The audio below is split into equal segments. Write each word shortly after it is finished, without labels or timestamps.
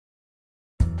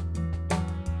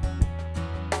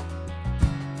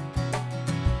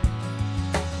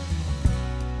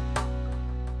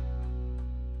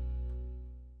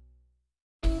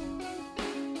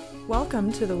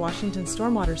Welcome to the Washington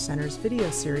Stormwater Center's video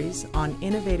series on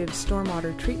Innovative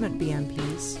Stormwater Treatment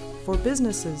BMPs for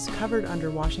businesses covered under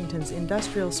Washington's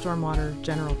Industrial Stormwater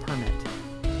General Permit.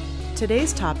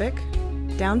 Today's topic,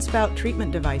 downspout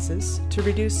treatment devices to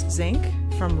reduce zinc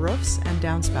from roofs and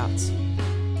downspouts.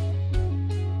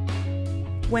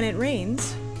 When it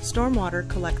rains, stormwater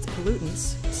collects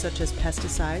pollutants such as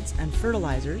pesticides and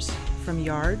fertilizers from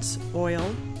yards,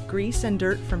 oil, grease and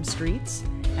dirt from streets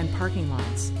and parking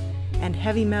lots, and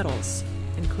heavy metals,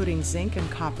 including zinc and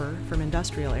copper from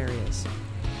industrial areas.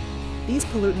 These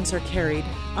pollutants are carried,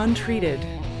 untreated,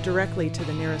 directly to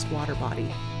the nearest water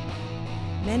body.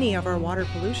 Many of our water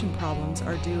pollution problems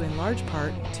are due in large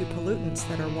part to pollutants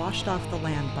that are washed off the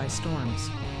land by storms.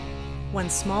 When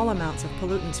small amounts of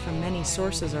pollutants from many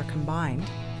sources are combined,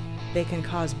 they can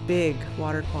cause big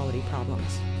water quality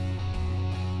problems.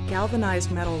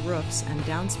 Galvanized metal roofs and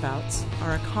downspouts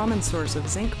are a common source of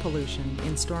zinc pollution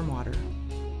in stormwater.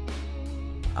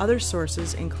 Other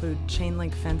sources include chain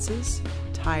link fences,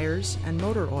 tires, and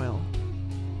motor oil.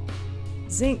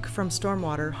 Zinc from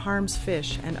stormwater harms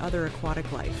fish and other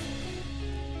aquatic life.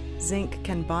 Zinc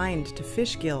can bind to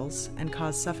fish gills and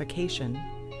cause suffocation.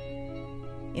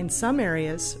 In some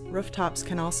areas, rooftops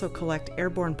can also collect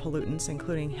airborne pollutants,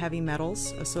 including heavy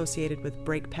metals associated with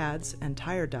brake pads and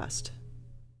tire dust.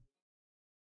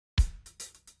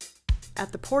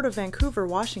 At the Port of Vancouver,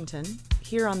 Washington,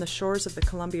 here on the shores of the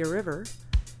Columbia River,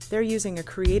 they're using a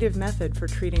creative method for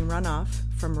treating runoff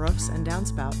from roofs and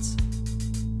downspouts.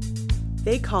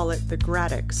 They call it the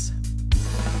Grattix.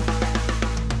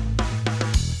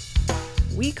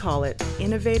 We call it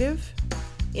innovative,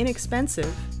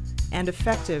 inexpensive, and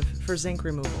effective for zinc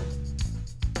removal.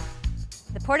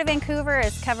 The Port of Vancouver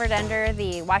is covered under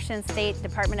the Washington State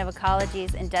Department of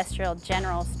Ecology's Industrial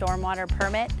General Stormwater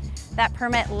Permit. That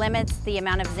permit limits the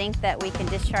amount of zinc that we can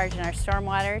discharge in our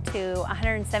stormwater to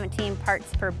 117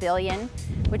 parts per billion,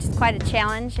 which is quite a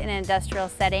challenge in an industrial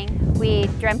setting. We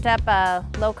dreamt up a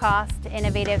low-cost,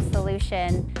 innovative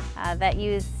solution that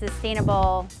used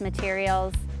sustainable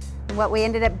materials. What we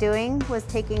ended up doing was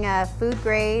taking a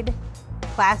food-grade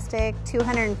plastic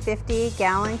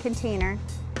 250-gallon container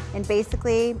and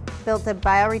basically built a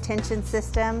bioretention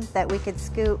system that we could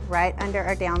scoot right under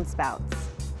our downspouts.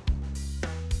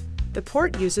 The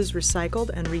port uses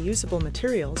recycled and reusable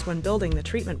materials when building the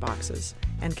treatment boxes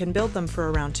and can build them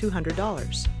for around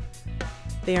 $200.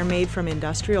 They are made from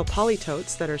industrial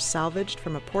polytotes that are salvaged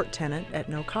from a port tenant at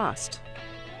no cost.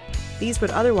 These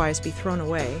would otherwise be thrown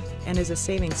away and is a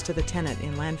savings to the tenant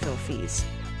in landfill fees.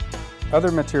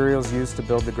 Other materials used to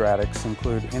build the Grattix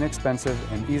include inexpensive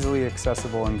and easily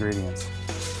accessible ingredients.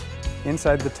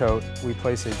 Inside the tote, we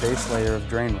place a base layer of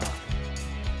drain rock.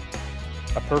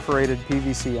 A perforated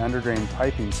PVC underdrain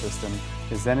piping system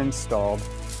is then installed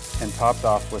and topped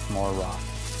off with more rock.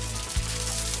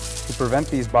 To prevent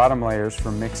these bottom layers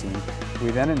from mixing,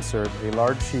 we then insert a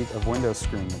large sheet of window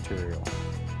screen material.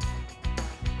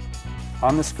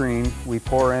 On the screen, we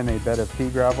pour in a bed of pea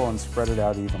gravel and spread it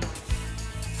out evenly.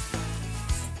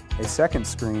 A second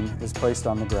screen is placed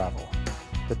on the gravel.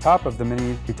 The top of the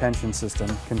mini detention system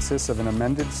consists of an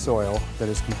amended soil that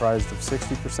is comprised of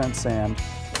 60% sand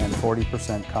and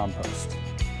 40% compost.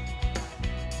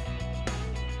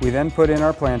 We then put in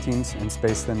our plantings and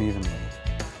space them evenly.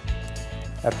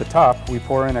 At the top, we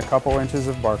pour in a couple inches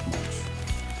of bark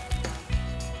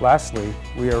mulch. Lastly,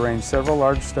 we arrange several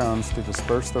large stones to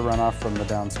disperse the runoff from the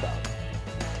downspout.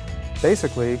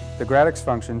 Basically, the Grattix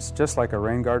functions just like a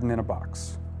rain garden in a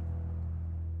box.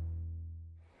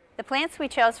 The plants we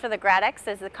chose for the Grattix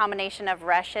is a combination of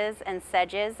rushes and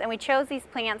sedges, and we chose these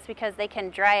plants because they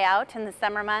can dry out in the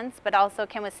summer months but also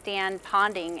can withstand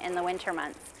ponding in the winter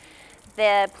months.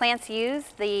 The plants use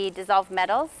the dissolved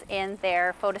metals in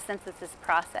their photosynthesis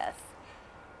process.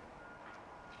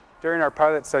 During our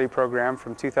pilot study program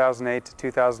from 2008 to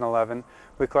 2011,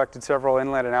 we collected several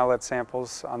inlet and outlet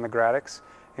samples on the Grattix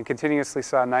and continuously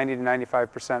saw 90 to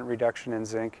 95% reduction in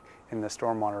zinc in the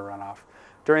stormwater runoff.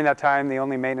 During that time, the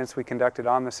only maintenance we conducted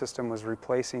on the system was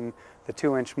replacing the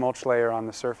 2-inch mulch layer on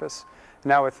the surface.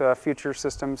 Now with future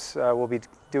systems, we'll be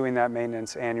doing that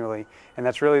maintenance annually, and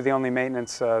that's really the only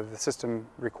maintenance the system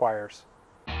requires.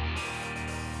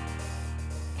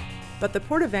 But the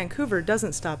Port of Vancouver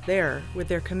doesn't stop there with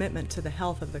their commitment to the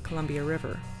health of the Columbia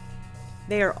River.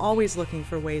 They are always looking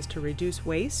for ways to reduce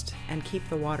waste and keep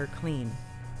the water clean.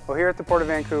 Well, here at the Port of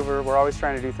Vancouver, we're always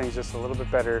trying to do things just a little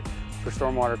bit better for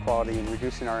stormwater quality and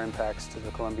reducing our impacts to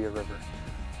the Columbia River.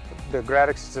 The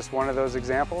Grattix is just one of those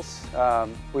examples.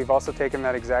 We've also taken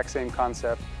that exact same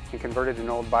concept and converted an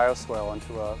old bioswale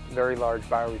into a very large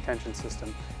bioretention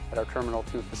system at our Terminal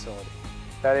 2 facility.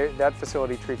 That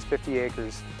facility treats 50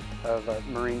 acres of a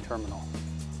marine terminal.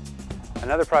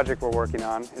 Another project we're working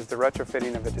on is the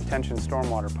retrofitting of a detention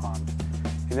stormwater pond.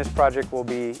 In this project, we'll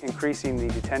be increasing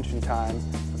the detention time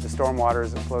of the stormwater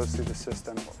as it flows through the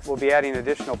system. We'll be adding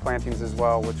additional plantings as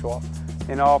well, which will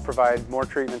in all provide more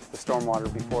treatment to the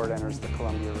stormwater before it enters the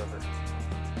Columbia River.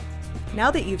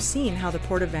 Now that you've seen how the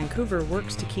Port of Vancouver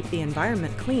works to keep the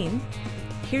environment clean,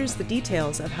 here's the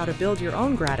details of how to build your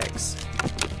own Grattix.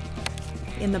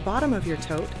 In the bottom of your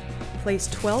tote, place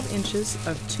 12 inches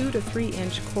of 2 to 3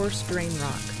 inch coarse drain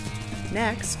rock.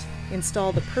 Next,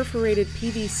 install the perforated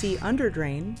PVC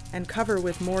underdrain and cover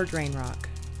with more drain rock.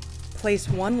 Place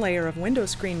one layer of window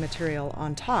screen material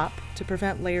on top to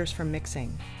prevent layers from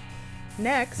mixing.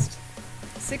 Next,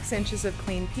 6 inches of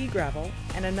clean pea gravel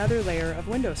and another layer of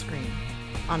window screen.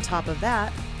 On top of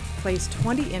that, place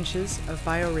 20 inches of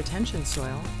bioretention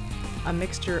soil, a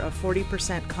mixture of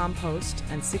 40% compost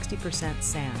and 60%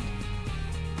 sand.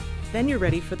 Then you're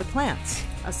ready for the plants.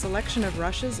 A selection of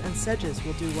rushes and sedges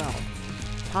will do well.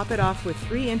 Top it off with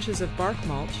 3 inches of bark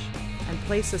mulch and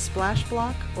place a splash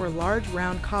block or large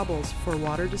round cobbles for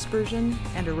water dispersion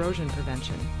and erosion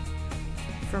prevention.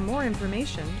 For more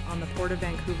information on the Port of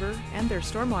Vancouver and their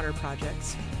stormwater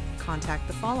projects, contact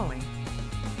the following.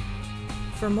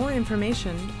 For more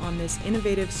information on this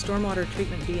innovative stormwater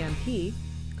treatment BMP,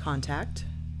 contact